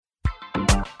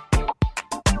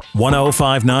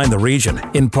1059 The Region,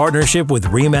 in partnership with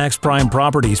RE/MAX Prime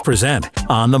Properties, present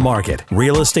On the Market,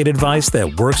 real estate advice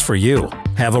that works for you.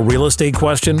 Have a real estate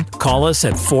question? Call us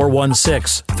at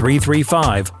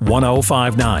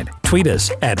 416-335-1059. Tweet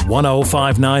us at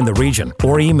 1059 The Region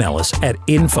or email us at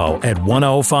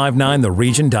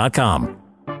info@1059theregion.com.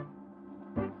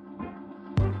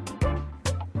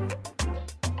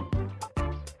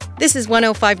 This is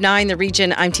 1059 The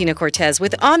Region. I'm Tina Cortez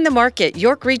with On the Market,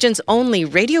 York Region's only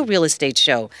radio real estate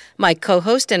show. My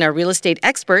co-host and our real estate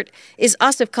expert is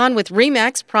Asif Khan with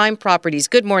RE/MAX Prime Properties.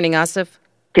 Good morning, Asif.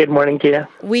 Good morning, Tina.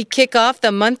 We kick off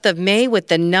the month of May with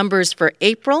the numbers for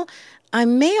April. I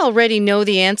may already know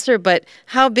the answer, but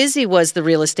how busy was the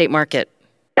real estate market?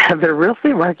 The real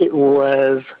estate market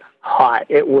was hot.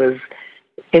 It was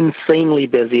insanely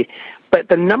busy. But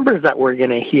the numbers that we're going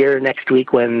to hear next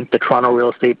week when the Toronto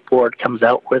Real Estate Board comes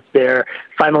out with their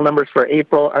final numbers for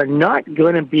April are not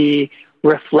going to be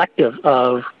reflective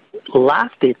of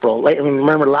last April.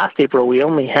 Remember, last April we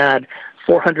only had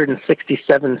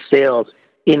 467 sales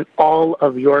in all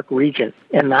of York Region,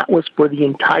 and that was for the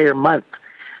entire month.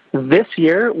 This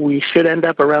year, we should end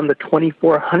up around the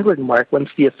 2,400 mark once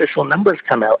the official numbers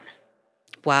come out.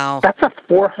 Wow. That's a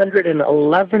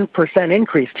 411%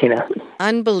 increase, Tina.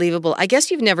 Unbelievable. I guess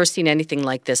you've never seen anything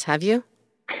like this, have you?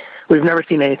 We've never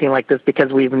seen anything like this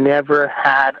because we've never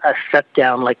had a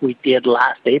shutdown like we did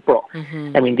last April.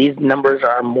 Mm-hmm. I mean, these numbers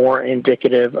are more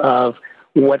indicative of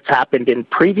what's happened in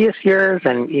previous years.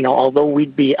 And, although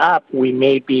we'd be up, we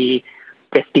may be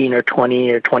 15 or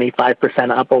 20 or 25%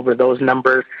 up over those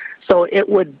numbers. So it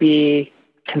would be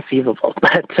conceivable,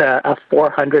 but a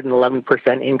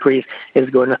 411% increase is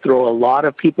going to throw a lot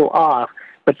of people off,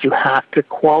 but you have to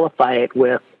qualify it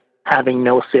with having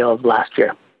no sales last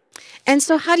year. And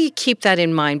so how do you keep that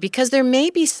in mind? Because there may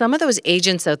be some of those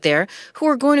agents out there who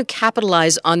are going to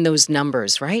capitalize on those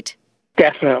numbers, right?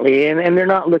 Definitely, and they're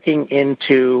not looking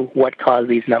into what caused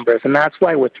these numbers, and that's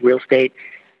why with real estate,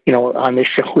 on this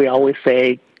show we always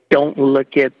say don't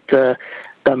look at the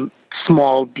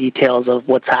small details of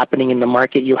what's happening in the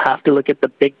market. You have to look at the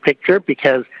big picture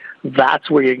because that's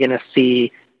where you're going to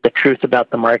see the truth about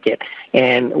the market.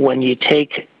 And when you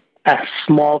take a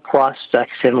small cross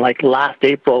section like last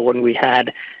April when we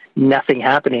had nothing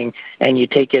happening, and you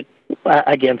take it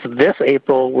against this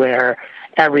April where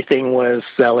everything was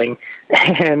selling,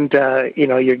 and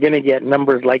you're going to get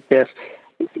numbers like this.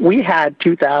 We had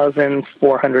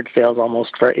 2,400 sales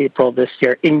almost for April this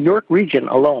year in York Region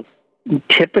alone.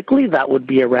 Typically, that would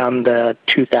be around the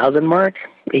 2,000 mark,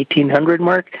 1,800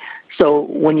 mark. So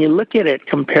when you look at it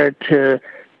compared to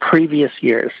previous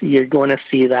years, you're going to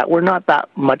see that we're not that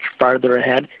much farther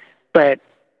ahead. But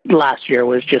last year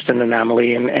was just an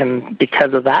anomaly, and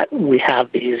because of that, we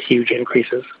have these huge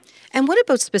increases. And what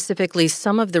about specifically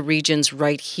some of the regions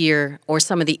right here or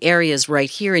some of the areas right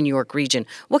here in York Region?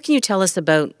 What can you tell us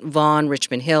about Vaughan,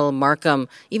 Richmond Hill, Markham,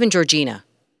 even Georgina?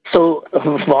 So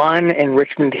Vaughan and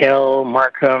Richmond Hill,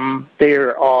 Markham,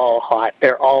 they're all hot.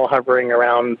 They're all hovering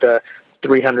around the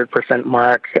 300%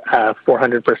 mark,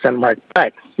 400% mark.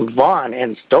 But Vaughan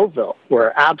and Stouffville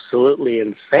were absolutely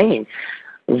insane.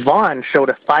 Vaughan showed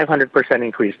a 500%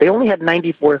 increase. They only had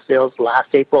 94 sales last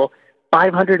April,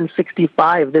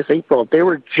 565 this April. They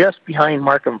were just behind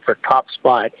Markham for top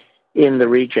spot in the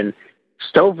region.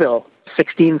 Stouffville,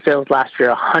 16 sales last year,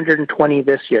 120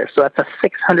 this year. So that's a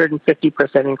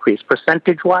 650% increase.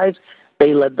 Percentage-wise,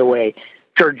 they led the way.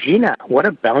 Georgina, what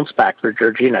a bounce back for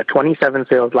Georgina. 27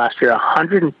 sales last year,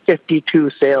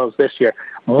 152 sales this year.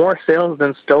 More sales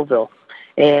than Stouffville.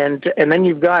 And then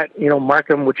you've got,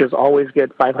 Markham, which is always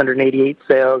good, 588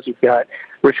 sales. You've got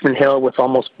Richmond Hill with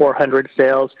almost 400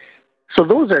 sales. So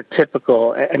those are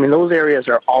typical. I mean, those areas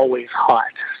are always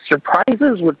hot.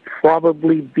 Surprises would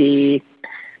probably be,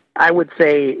 I would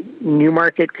say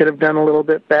Newmarket could have done a little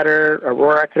bit better.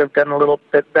 Aurora could have done a little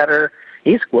bit better.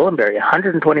 East Gwillimbury,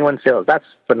 121 sales. That's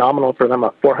phenomenal for them,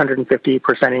 a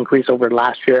 450% increase over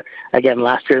last year. Again,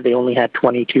 last year they only had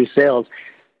 22 sales.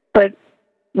 But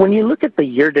when you look at the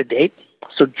year-to-date,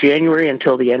 so January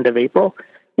until the end of April,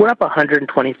 we're up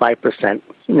 125%.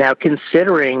 Now,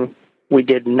 considering we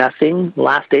did nothing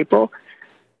last April,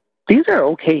 these are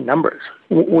okay numbers.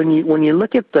 When you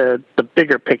look at the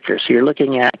bigger picture, so you're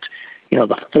looking at,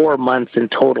 the 4 months in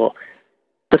total,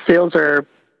 the sales are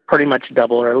pretty much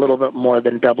double or a little bit more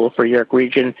than double for York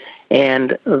Region,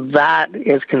 and that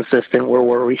is consistent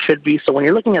where we should be. So when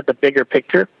you're looking at the bigger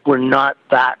picture, we're not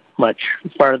that much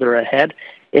farther ahead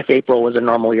if April was a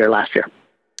normal year last year.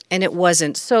 And it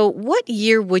wasn't. So what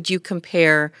year would you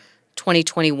compare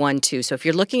 2021 too. So if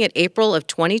you're looking at April of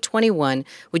 2021,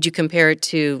 would you compare it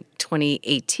to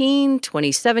 2018,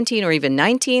 2017, or even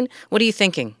 19? What are you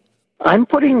thinking? I'm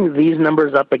putting these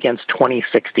numbers up against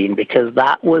 2016 because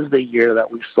that was the year that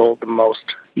we sold the most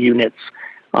units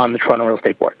on the Toronto Real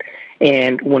Estate Board.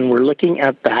 And when we're looking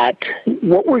at that,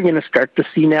 what we're going to start to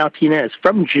see now, Tina, is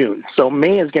from June. So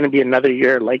May is going to be another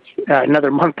year, like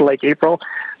another month like April.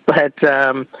 But,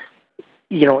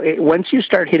 once you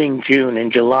start hitting June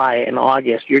and July and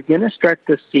August, you're going to start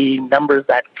to see numbers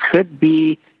that could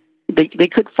be, they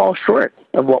could fall short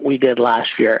of what we did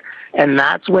last year. And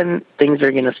that's when things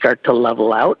are going to start to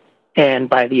level out. And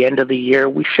by the end of the year,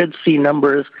 we should see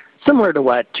numbers similar to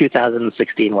what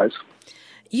 2016 was.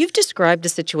 You've described the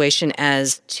situation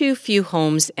as too few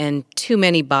homes and too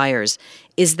many buyers.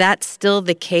 Is that still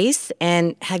the case?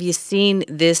 And have you seen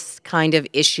this kind of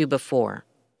issue before?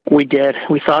 We did.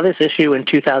 We saw this issue in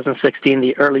 2016,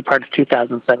 the early part of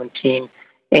 2017.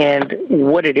 And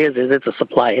what it is it's a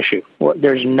supply issue.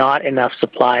 There's not enough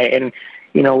supply. And,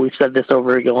 we've said this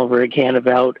over and over again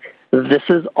about this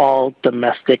is all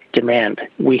domestic demand.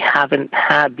 We haven't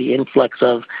had the influx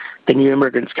of the new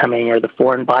immigrants coming or the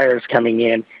foreign buyers coming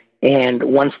in. And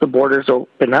once the borders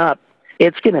open up,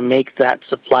 it's going to make that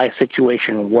supply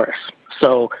situation worse.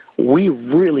 So we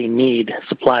really need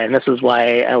supply. And this is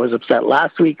why I was upset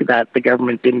last week that the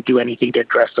government didn't do anything to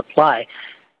address supply.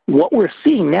 What we're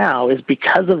seeing now is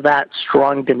because of that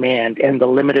strong demand and the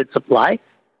limited supply,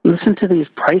 listen to these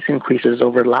price increases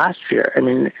over last year. I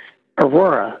mean,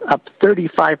 Aurora up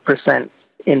 35%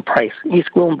 in price. East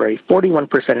Gwillimbury,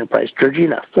 41% in price.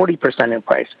 Georgina, 40% in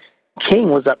price. King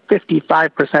was up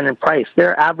 55% in price.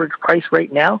 Their average price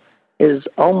right now is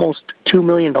almost $2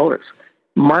 million.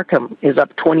 Markham is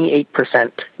up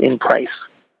 28% in price.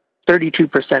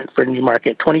 32% for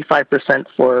Newmarket, 25%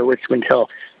 for Richmond Hill.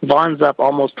 Vaughan's up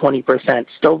almost 20%.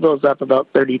 Stouffville's up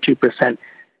about 32%.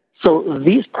 So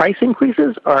these price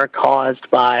increases are caused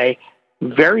by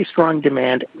very strong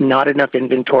demand, not enough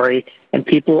inventory, and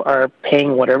people are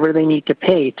paying whatever they need to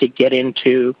pay to get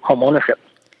into home ownership.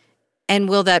 And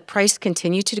will that price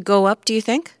continue to go up, do you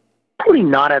think? Probably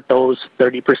not at those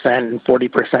 30% and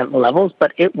 40% levels,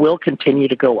 but it will continue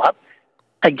to go up.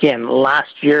 Again,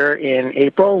 last year in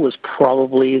April was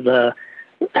probably the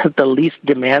least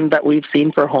demand that we've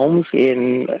seen for homes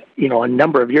in a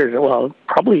number of years. Well,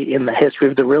 probably in the history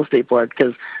of the real estate board,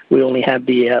 because we only had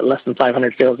the less than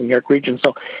 500 sales in New York region.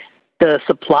 So the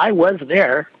supply was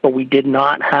there, but we did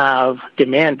not have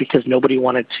demand because nobody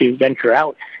wanted to venture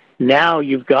out. Now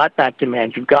you've got that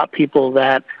demand. You've got people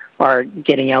that are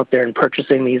getting out there and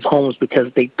purchasing these homes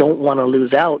because they don't want to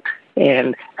lose out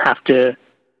and have to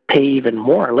pay even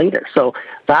more later. So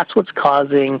that's what's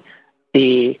causing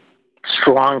the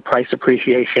strong price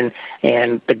appreciation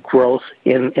and the growth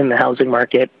in the housing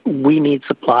market. We need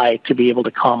supply to be able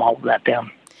to calm all of that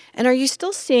down. And are you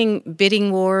still seeing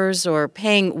bidding wars or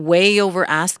paying way over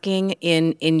asking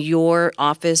in your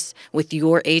office with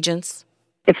your agents?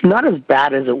 It's not as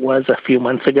bad as it was a few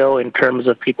months ago in terms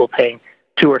of people paying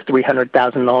 $200,000 or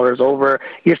 $300,000 over.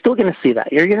 You're still going to see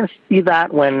that. You're going to see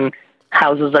that when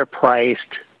houses are priced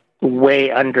way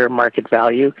under market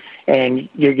value, and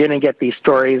you're going to get these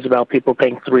stories about people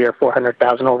paying $300,000 or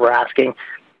 $400,000 over asking.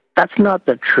 That's not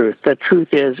the truth. The truth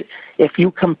is, if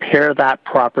you compare that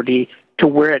property to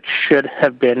where it should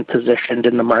have been positioned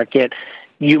in the market,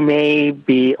 you may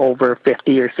be over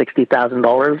 $50,000 or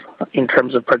 $60,000 in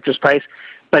terms of purchase price,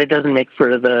 but it doesn't make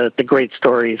for the great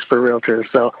stories for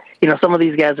realtors. So, some of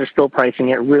these guys are still pricing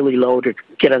it really low to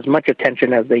get as much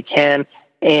attention as they can,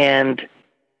 and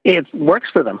it works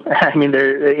for them. I mean,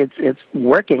 it's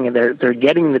working, and they're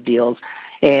getting the deals.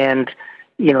 And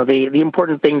the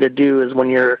important thing to do is when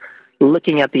you're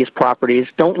looking at these properties,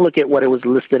 don't look at what it was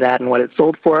listed at and what it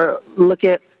sold for. Look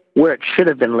at where it should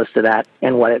have been listed at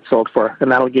and what it sold for,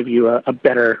 and that'll give you a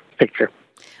better picture.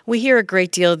 We hear a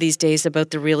great deal these days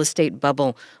about the real estate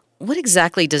bubble. What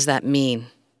exactly does that mean?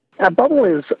 A bubble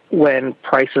is when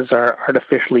prices are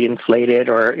artificially inflated,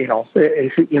 or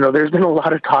there's been a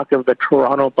lot of talk of the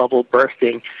Toronto bubble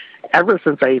bursting ever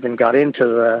since I even got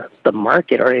into the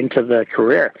market or into the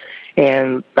career,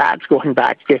 and that's going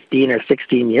back 15 or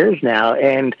 16 years now.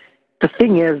 And the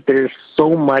thing is, there's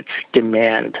so much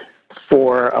demand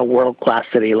for a world-class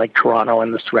city like Toronto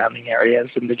and the surrounding areas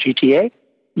in the GTA.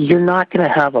 You're not going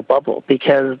to have a bubble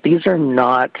because these are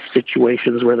not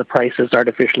situations where the price is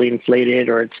artificially inflated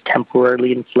or it's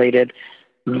temporarily inflated.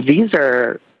 This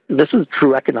is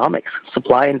true economics,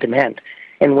 supply and demand.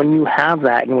 And when you have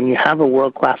that, and when you have a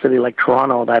world-class city like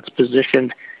Toronto that's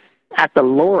positioned at the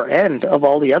lower end of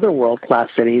all the other world-class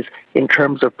cities in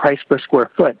terms of price per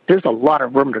square foot, there's a lot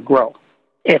of room to grow.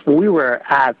 if we were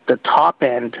at the top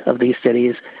end of these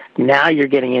cities, now you're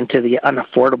getting into the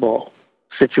unaffordable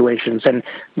situations, and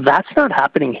that's not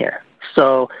happening here.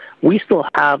 So we still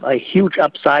have a huge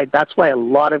upside. That's why a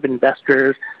lot of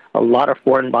investors, a lot of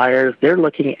foreign buyers, they're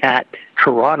looking at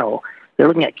Toronto. They're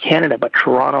looking at Canada, but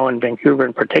Toronto and Vancouver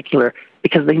in particular,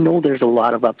 because they know there's a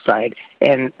lot of upside,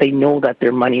 and they know that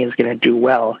their money is going to do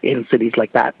well in cities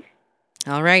like that.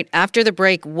 All right, after the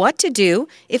break, what to do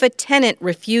if a tenant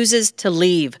refuses to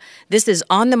leave. This is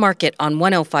On the Market on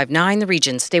 105.9 The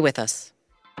Region. Stay with us.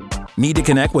 Need to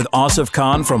connect with Asif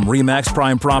Khan from RE/MAX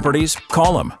Prime Properties?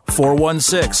 Call him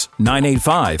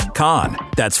 416-985-KHAN.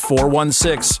 That's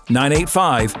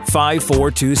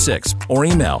 416-985-5426. Or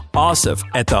email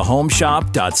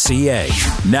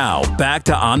asif@thehomeshop.ca. Now, back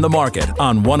to On the Market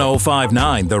on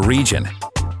 105.9 The Region.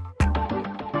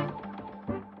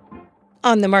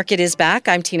 On the Market is back.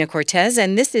 I'm Tina Cortez,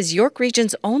 and this is York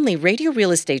Region's only radio real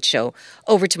estate show.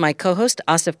 Over to my co-host,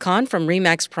 Asif Khan from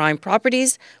RE/MAX Prime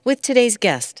Properties, with today's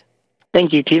guest.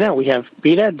 Thank you, Tina. We have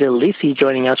Vida DeLisi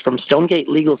joining us from Stonegate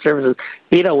Legal Services.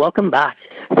 Vida, welcome back.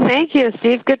 Thank you,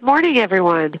 Steve. Good morning,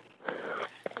 everyone.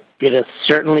 It has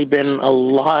certainly been a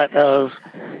lot of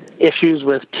issues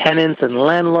with tenants and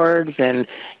landlords, and,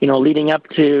 leading up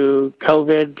to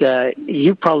COVID,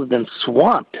 you've probably been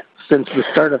swamped since the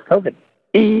start of COVID.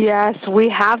 Yes, we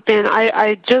have been.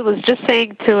 I was just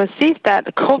saying to Asif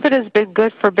that COVID has been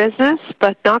good for business,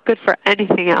 but not good for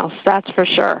anything else. That's for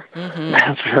sure. Mm-hmm.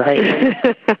 That's right.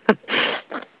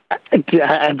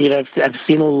 I mean, I've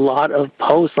seen a lot of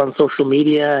posts on social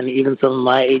media, and even some of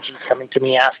my agents coming to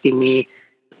me asking me,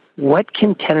 what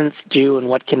can tenants do and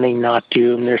what can they not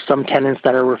do? And there's some tenants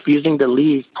that are refusing to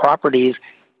leave properties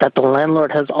that the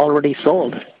landlord has already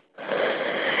sold.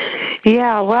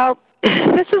 Yeah, well,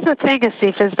 this is the thing,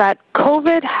 Asif, is that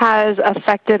COVID has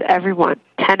affected everyone.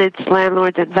 Tenants,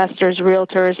 landlords, investors,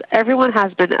 realtors, everyone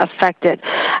has been affected.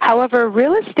 However,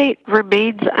 real estate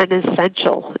remains an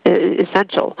essential.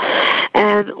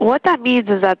 And what that means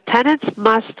is that tenants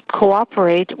must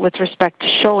cooperate with respect to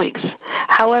showings.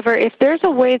 However, if there's a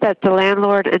way that the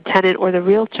landlord and tenant or the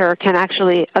realtor can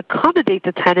actually accommodate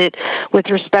the tenant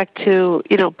with respect to,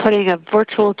 putting a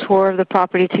virtual tour of the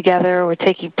property together or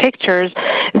taking pictures,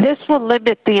 this will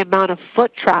limit the amount of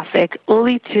foot traffic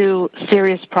only to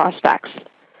serious prospects.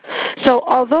 So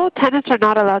although tenants are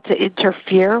not allowed to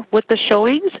interfere with the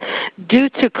showings due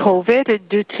to COVID and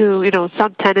due to,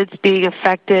 some tenants being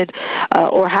affected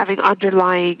or having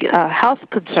underlying health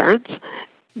concerns,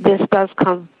 this does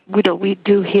come, we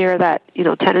do hear that,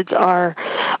 tenants are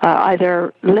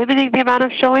either limiting the amount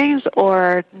of showings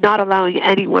or not allowing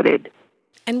anyone in.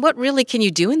 And what really can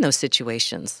you do in those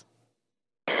situations?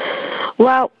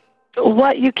 Well,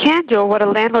 what you can do, or what a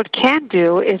landlord can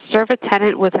do, is serve a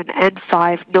tenant with an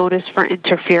N5 notice for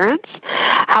interference.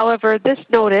 However, this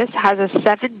notice has a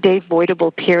 7-day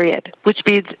voidable period, which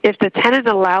means if the tenant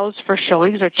allows for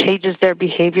showings or changes their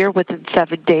behavior within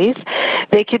 7 days,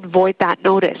 they can void that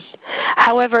notice.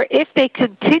 However, if they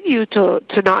continue to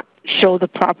not show the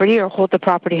property or hold the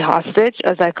property hostage,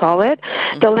 as I call it,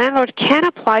 the landlord can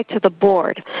apply to the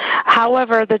board.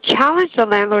 However, the challenge the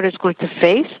landlord is going to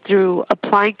face through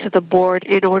applying to the board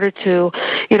in order to,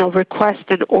 request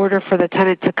an order for the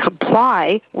tenant to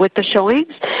comply with the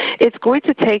showings, it's going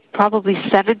to take probably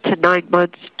 7 to 9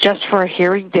 months just for a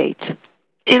hearing date,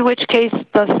 in which case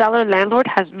the seller landlord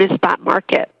has missed that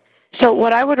market. So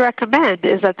what I would recommend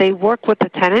is that they work with the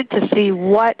tenant to see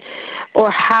what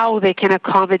or how they can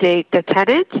accommodate the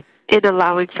tenant in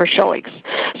allowing for showings.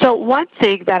 So one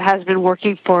thing that has been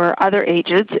working for other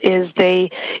agents is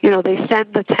they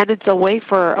send the tenants away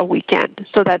for a weekend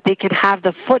so that they can have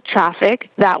the foot traffic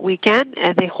that weekend,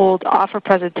 and they hold offer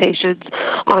presentations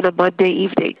on a Monday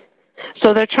evening.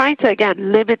 So they're trying to,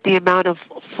 again, limit the amount of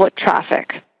foot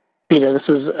traffic. This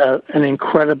is an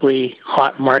incredibly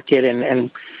hot market, and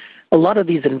a lot of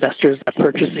these investors that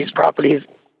purchased these properties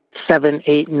 7,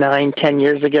 8, 9, 10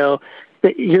 years ago,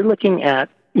 you're looking at,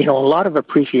 a lot of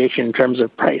appreciation in terms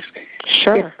of price.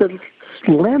 Sure. If the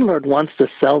landlord wants to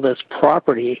sell this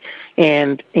property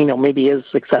and, maybe is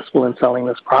successful in selling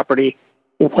this property,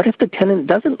 what if the tenant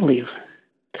doesn't leave?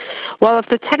 Well, if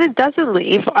the tenant doesn't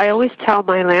leave, I always tell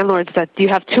my landlords that you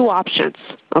have two options,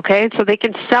 okay? So they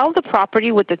can sell the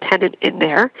property with the tenant in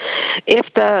there.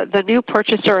 If the new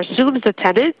purchaser assumes the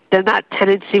tenant, then that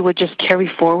tenancy would just carry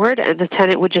forward and the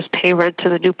tenant would just pay rent to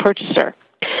the new purchaser.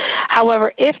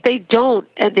 However, if they don't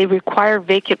and they require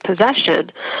vacant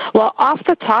possession, well, off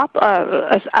the top,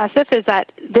 Asif, is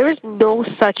that there is no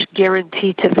such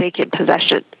guarantee to vacant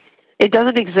possession. It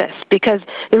doesn't exist, because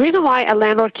the reason why a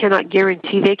landlord cannot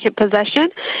guarantee vacant possession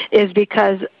is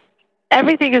because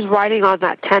everything is riding on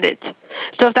that tenant.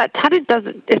 So if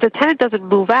the tenant doesn't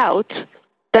move out,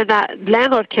 then that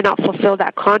landlord cannot fulfill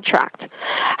that contract.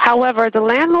 However, the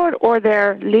landlord or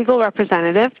their legal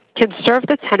representative can serve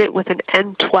the tenant with an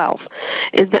N12.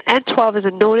 And the N12 is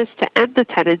a notice to end the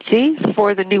tenancy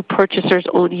for the new purchaser's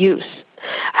own use.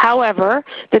 However,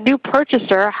 the new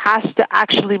purchaser has to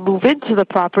actually move into the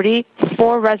property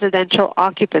for residential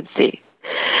occupancy.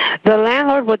 The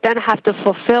landlord would then have to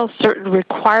fulfill certain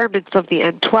requirements of the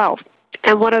N12.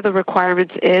 And one of the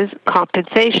requirements is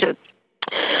compensation.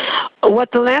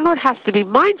 What the landlord has to be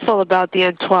mindful about the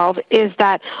N12 is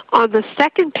that on the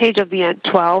second page of the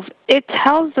N12, it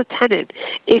tells the tenant,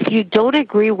 if you don't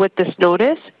agree with this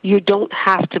notice, you don't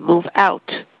have to move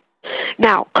out.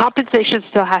 Now, compensation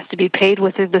still has to be paid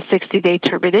within the 60-day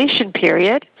termination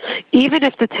period, even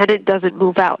if the tenant doesn't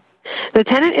move out. The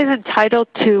tenant is entitled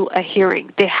to a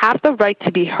hearing. They have the right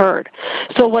to be heard.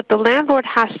 So what the landlord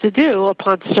has to do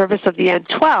upon service of the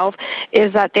N12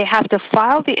 is that they have to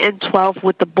file the N12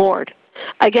 with the board.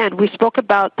 Again, we spoke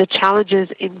about the challenges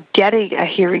in getting a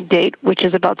hearing date, which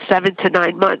is about 7 to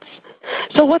 9 months.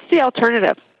 So what's the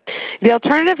alternative? The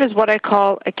alternative is what I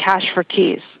call a cash for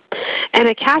keys. And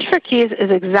a cash for keys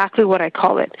is exactly what I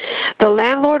call it. The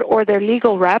landlord or their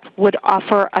legal rep would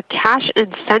offer a cash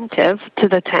incentive to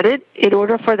the tenant in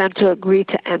order for them to agree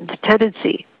to end the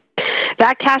tenancy.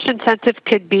 That cash incentive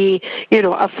could be,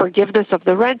 a forgiveness of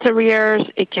the rent arrears.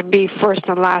 It can be first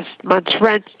and last month's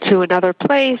rent to another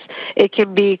place. It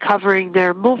can be covering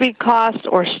their moving costs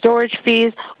or storage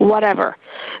fees, whatever.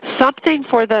 Something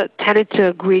for the tenant to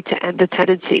agree to end the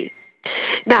tenancy.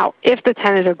 Now, if the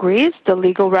tenant agrees, the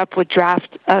legal rep would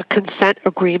draft a consent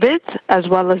agreement as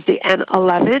well as the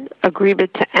N11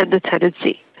 agreement to end the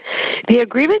tenancy. The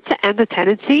agreement to end the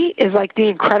tenancy is like the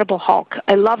Incredible Hulk.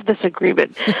 I love this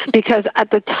agreement because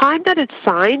at the time that it's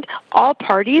signed, all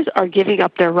parties are giving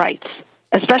up their rights,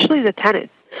 especially the tenant.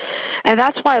 And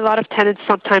that's why a lot of tenants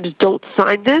sometimes don't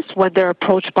sign this when they're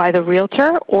approached by the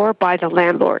realtor or by the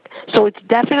landlord. So it's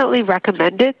definitely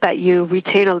recommended that you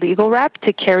retain a legal rep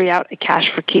to carry out a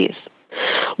cash for keys.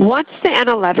 Once the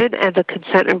N11 and the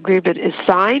consent agreement is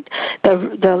signed,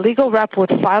 the legal rep would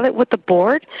file it with the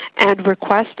board and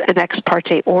request an ex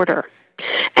parte order.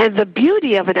 And the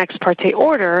beauty of an ex parte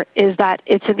order is that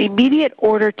it's an immediate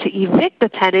order to evict the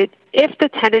tenant if the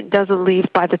tenant doesn't leave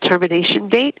by the termination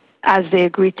date as they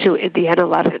agreed to in the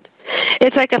N11.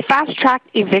 It's like a fast-track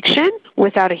eviction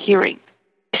without a hearing.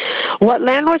 What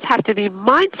landlords have to be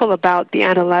mindful about the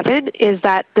N11 is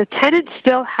that the tenant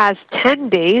still has 10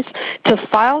 days to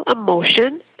file a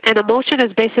motion, and a motion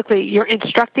is basically you're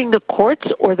instructing the courts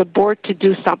or the board to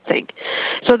do something.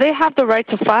 So they have the right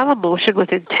to file a motion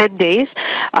within 10 days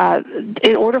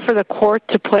in order for the court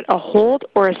to put a hold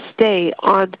or a stay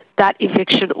on that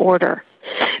eviction order.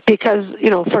 Because,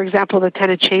 for example, the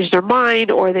tenant changed their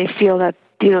mind or they feel that,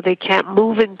 they can't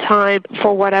move in time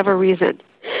for whatever reason.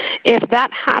 If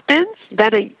that happens,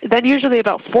 then usually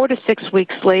about 4 to 6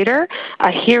 weeks later,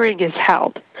 a hearing is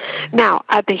held. Now,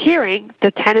 at the hearing,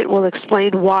 the tenant will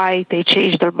explain why they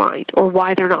changed their mind or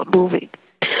why they're not moving.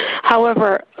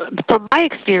 However, from my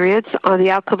experience on the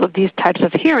outcome of these types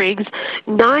of hearings,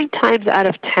 9 times out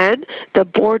of 10, the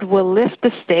board will lift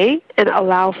the stay and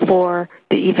allow for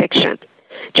the eviction,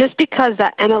 just because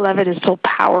that N11 is so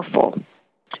powerful.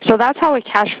 So that's how a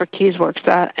cash for keys works.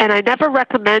 And I never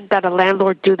recommend that a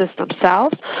landlord do this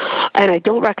themselves, and I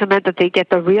don't recommend that they get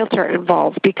the realtor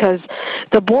involved because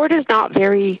the board is not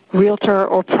very realtor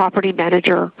or property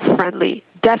manager friendly.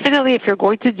 Definitely, if you're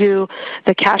going to do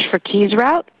the cash for keys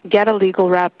route, get a legal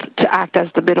rep to act as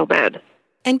the middleman.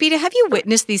 And Beta, have you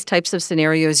witnessed these types of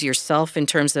scenarios yourself in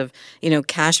terms of,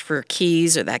 cash for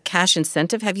keys or that cash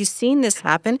incentive? Have you seen this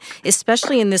happen,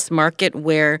 especially in this market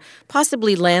where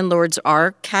possibly landlords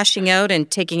are cashing out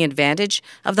and taking advantage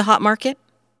of the hot market?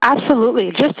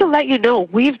 Absolutely. Just to let you know,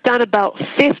 we've done about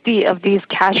 50 of these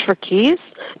cash for keys,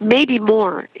 maybe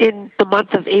more, in the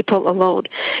month of April alone.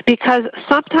 Because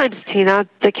sometimes, Tina,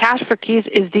 the cash for keys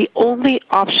is the only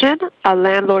option a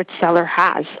landlord-seller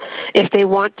has if they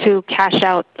want to cash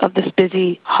out of this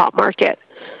busy hot market.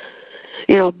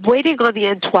 Waiting on the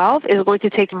N12 is going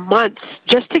to take months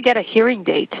just to get a hearing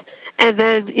date. And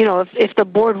then, if the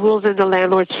board rules in the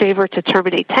landlord's favor to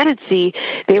terminate tenancy,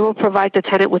 they will provide the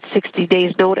tenant with 60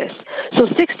 days notice. So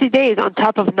 60 days on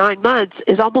top of 9 months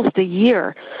is almost a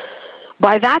year.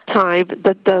 By that time,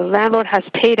 the landlord has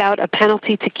paid out a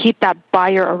penalty to keep that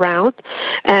buyer around,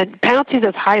 and penalties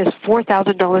as high as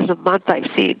 $4,000 a month I've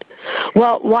seen.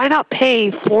 Well, why not pay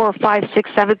 $4,000, $5,000,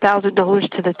 $6,000, $7,000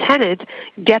 to the tenant,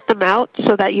 get them out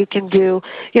so that you can do,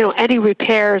 any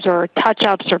repairs or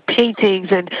touch-ups or paintings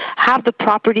and have the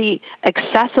property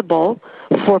accessible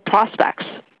for prospects.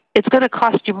 It's going to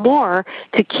cost you more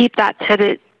to keep that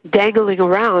tenant dangling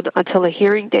around until a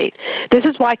hearing date. This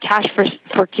is why cash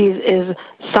for keys is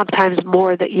sometimes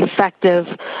more the effective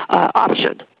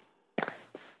option.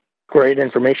 Great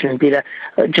information, Peta.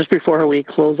 Just before we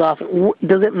close off,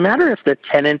 does it matter if the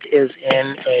tenant is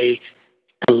in a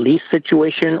lease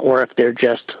situation or if they're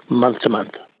just month to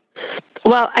month?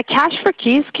 Well, a cash for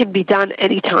keys can be done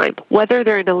anytime, whether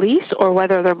they're in a lease or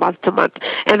whether they're month to month.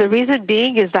 And the reason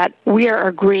being is that we are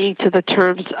agreeing to the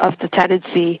terms of the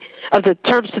tenancy, to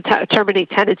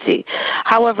terminate tenancy.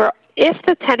 However, if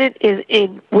the tenant is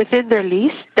within their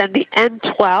lease, then the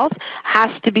N12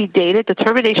 has to be dated. The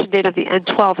termination date of the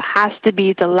N12 has to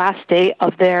be the last day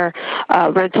of their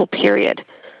rental period,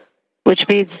 which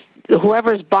means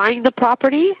whoever's buying the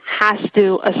property has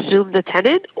to assume the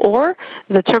tenant, or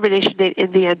the termination date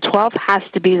in the N12 has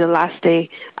to be the last day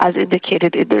as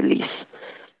indicated in their lease.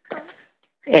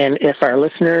 And if our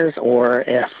listeners or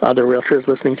if other realtors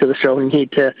listening to the show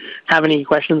need to have any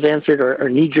questions answered or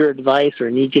need your advice or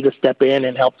need you to step in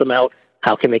and help them out,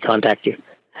 how can they contact you?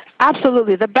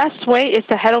 Absolutely. The best way is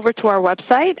to head over to our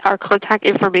website. Our contact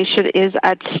information is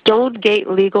at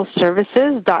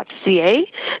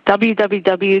stonegatelegalservices.ca,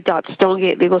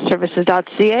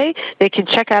 www.stonegatelegalservices.ca. They can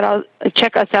check us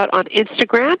out on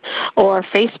Instagram or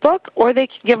Facebook, or they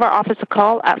can give our office a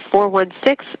call at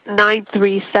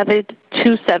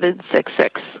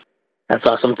 416-937-2766. That's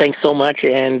awesome. Thanks so much,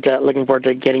 and looking forward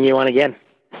to getting you on again.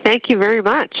 Thank you very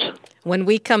much. When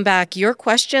we come back, your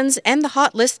questions and the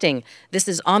hot listing. This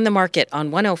is On the Market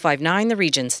on 105.9 The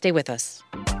Region. Stay with us.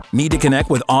 Need to connect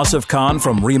with Asif Khan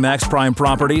from RE/MAX Prime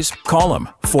Properties? Call him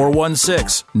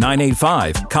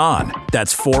 416-985-KHAN.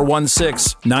 That's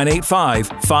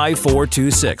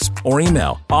 416-985-5426. Or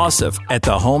email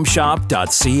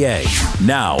asif@thehomeshop.ca.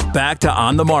 Now, back to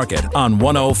On the Market on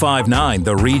 105.9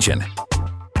 The Region.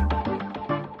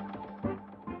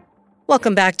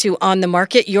 Welcome back to On the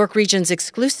Market, York Region's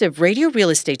exclusive radio real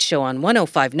estate show on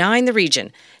 105.9 The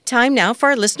Region. Time now for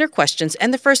our listener questions,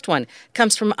 and the first one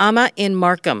comes from Amma in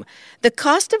Markham. The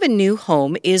cost of a new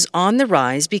home is on the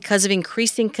rise because of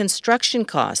increasing construction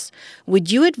costs.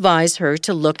 Would you advise her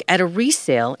to look at a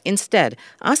resale instead?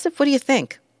 Asif, what do you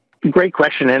think? Great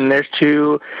question, and there's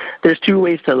two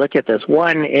ways to look at this.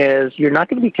 One is you're not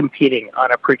going to be competing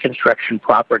on a pre-construction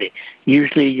property.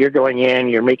 Usually you're going in,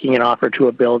 you're making an offer to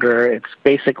a builder. It's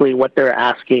basically what they're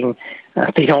asking.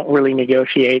 They don't really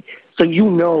negotiate. So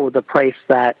the price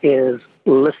that is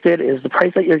listed is the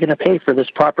price that you're going to pay for this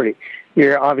property.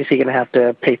 You're obviously going to have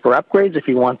to pay for upgrades if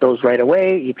you want those right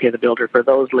away. You pay the builder for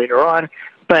those later on.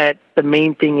 But the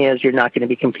main thing is you're not going to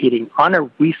be competing. On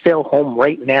a resale home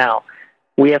right now,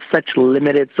 we have such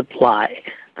limited supply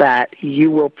that you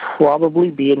will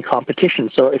probably be in competition.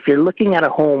 So if you're looking at a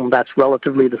home that's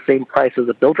relatively the same price as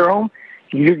a builder home,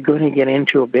 you're going to get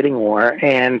into a bidding war,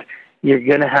 and you're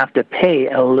going to have to pay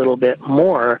a little bit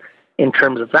more in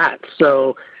terms of that.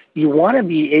 So you want to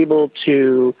be able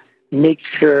to make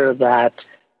sure that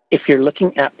if you're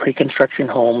looking at pre-construction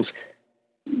homes,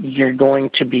 you're going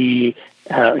to be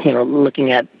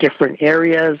looking at different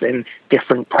areas and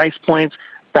different price points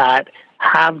that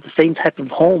have the same type of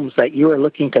homes that you are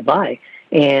looking to buy.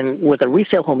 And with a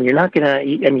resale home, you're not going to,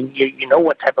 you know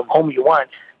what type of home you want,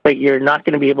 but you're not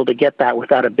going to be able to get that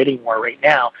without a bidding war right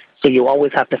now. So you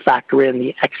always have to factor in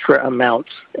the extra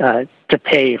amounts to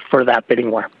pay for that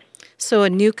bidding war. So a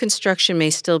new construction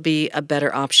may still be a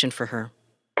better option for her.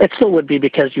 It still would be,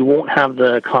 because you won't have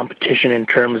the competition in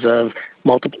terms of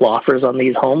multiple offers on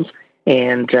these homes,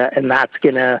 and that's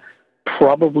going to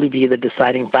probably be the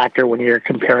deciding factor when you're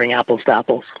comparing apples to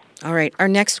apples. All right. Our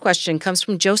next question comes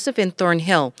from Joseph in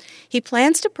Thornhill. He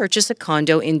plans to purchase a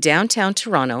condo in downtown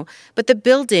Toronto, but the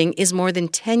building is more than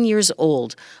 10 years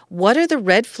old. What are the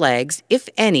red flags, if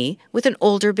any, with an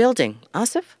older building?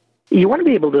 Asif? You want to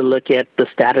be able to look at the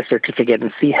status certificate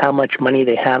and see how much money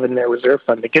they have in their reserve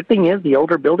fund. The good thing is the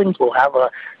older buildings will have a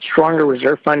stronger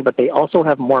reserve fund, but they also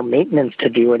have more maintenance to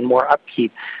do and more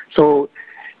upkeep. So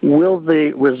will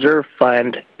the reserve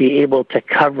fund be able to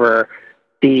cover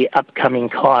the upcoming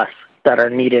costs that are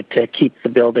needed to keep the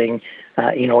building,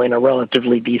 in a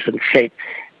relatively decent shape?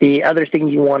 The other thing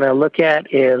you want to look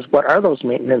at is, what are those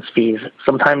maintenance fees?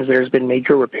 Sometimes there's been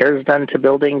major repairs done to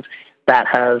buildings that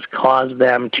has caused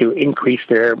them to increase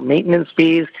their maintenance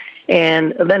fees.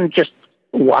 And then just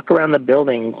walk around the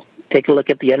building, take a look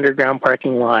at the underground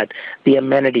parking lot, the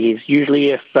amenities. Usually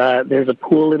if there's a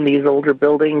pool in these older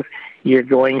buildings, you're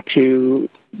going to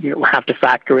have to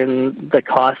factor in the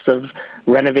cost of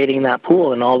renovating that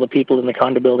pool, and all the people in the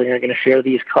condo building are going to share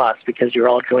these costs because you're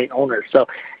all joint owners. So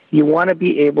you want to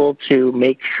be able to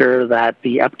make sure that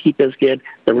the upkeep is good.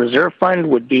 The reserve fund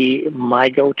would be my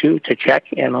go-to to check,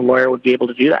 and a lawyer would be able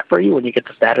to do that for you when you get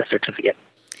the status certificate.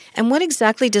 And what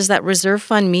exactly does that reserve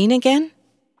fund mean again?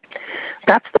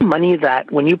 That's the money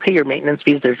that when you pay your maintenance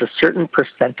fees, there's a certain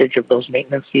percentage of those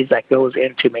maintenance fees that goes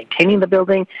into maintaining the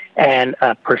building and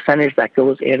a percentage that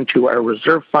goes into our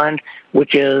reserve fund,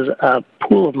 which is a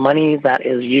pool of money that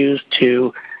is used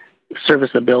to service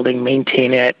the building,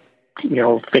 maintain it,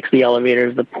 fix the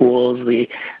elevators, the pools, the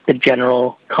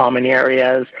general common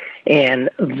areas.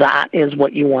 And that is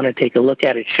what you want to take a look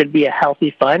at. It should be a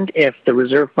healthy fund. If the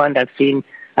reserve fund, I've seen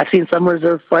some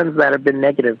reserve funds that have been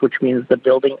negative, which means the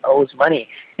building owes money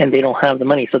and they don't have the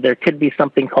money. So there could be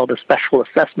something called a special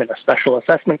assessment. A special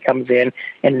assessment comes in,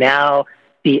 and now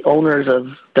the owners of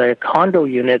the condo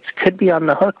units could be on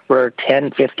the hook for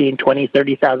 $10,000, $15,000,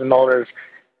 $20,000, $30,000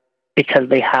 because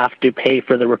they have to pay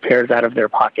for the repairs out of their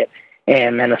pocket.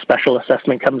 And then a special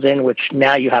assessment comes in, which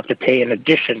now you have to pay in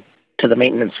addition to the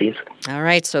maintenance fees. All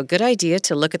right, so good idea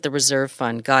to look at the reserve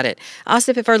fund. Got it.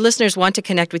 Asif, if our listeners want to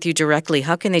connect with you directly,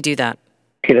 how can they do that?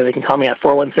 Okay, they can call me at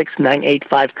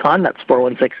 416-985-CON. That's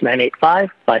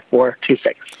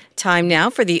 416-985-5426. Time now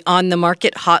for the On the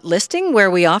Market hot listing. Where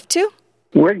are we off to?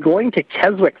 We're going to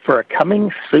Keswick for a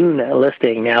coming soon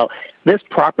listing. Now, this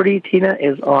property, Tina,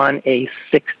 is on a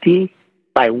 60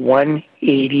 by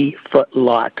 180-foot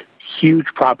lot. Huge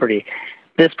property.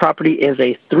 This property is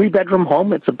a 3-bedroom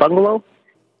home. It's a bungalow.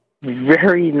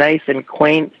 Very nice and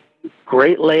quaint,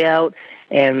 great layout,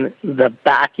 and the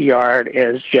backyard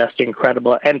is just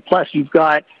incredible. And plus, you've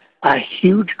got a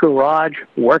huge garage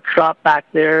workshop back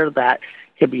there that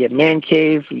could be a man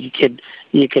cave.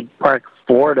 You could park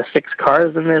 4 to 6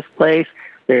 cars in this place.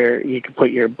 You can put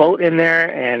your boat in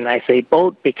there, and I say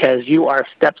boat because you are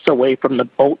steps away from the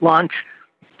boat launch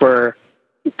for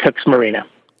Cook's Marina.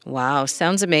 Wow,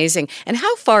 sounds amazing. And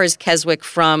how far is Keswick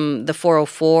from the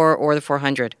 404 or the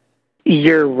 400?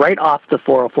 You're right off the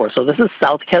 404. So this is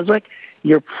South Keswick.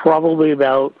 You're probably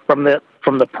about, from the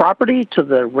property to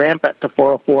the ramp at the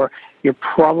 404, you're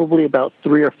probably about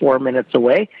 3 or 4 minutes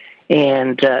away.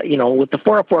 And, with the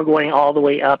 404 going all the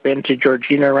way up into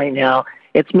Georgina right now,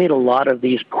 it's made a lot of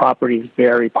these properties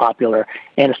very popular.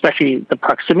 And especially the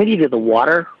proximity to the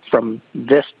water from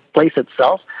this place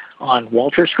itself on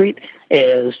Walter Street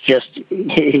is just,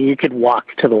 you could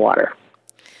walk to the water.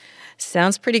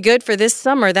 Sounds pretty good for this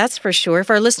summer, that's for sure.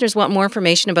 If our listeners want more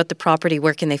information about the property,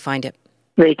 where can they find it?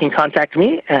 They can contact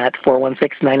me at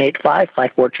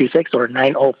 416-985-5426 or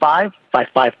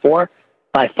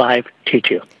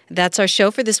 905-554-5522. That's our show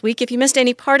for this week. If you missed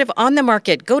any part of On the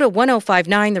Market, go to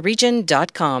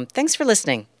 1059theregion.com. Thanks for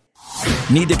listening.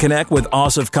 Need to connect with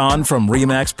Asif Khan from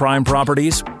RE/MAX Prime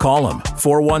Properties? Call him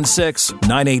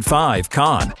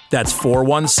 416-985-KHAN. That's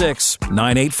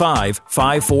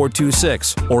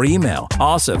 416-985-5426 or email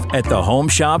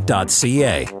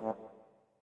asif@thehomeshop.ca.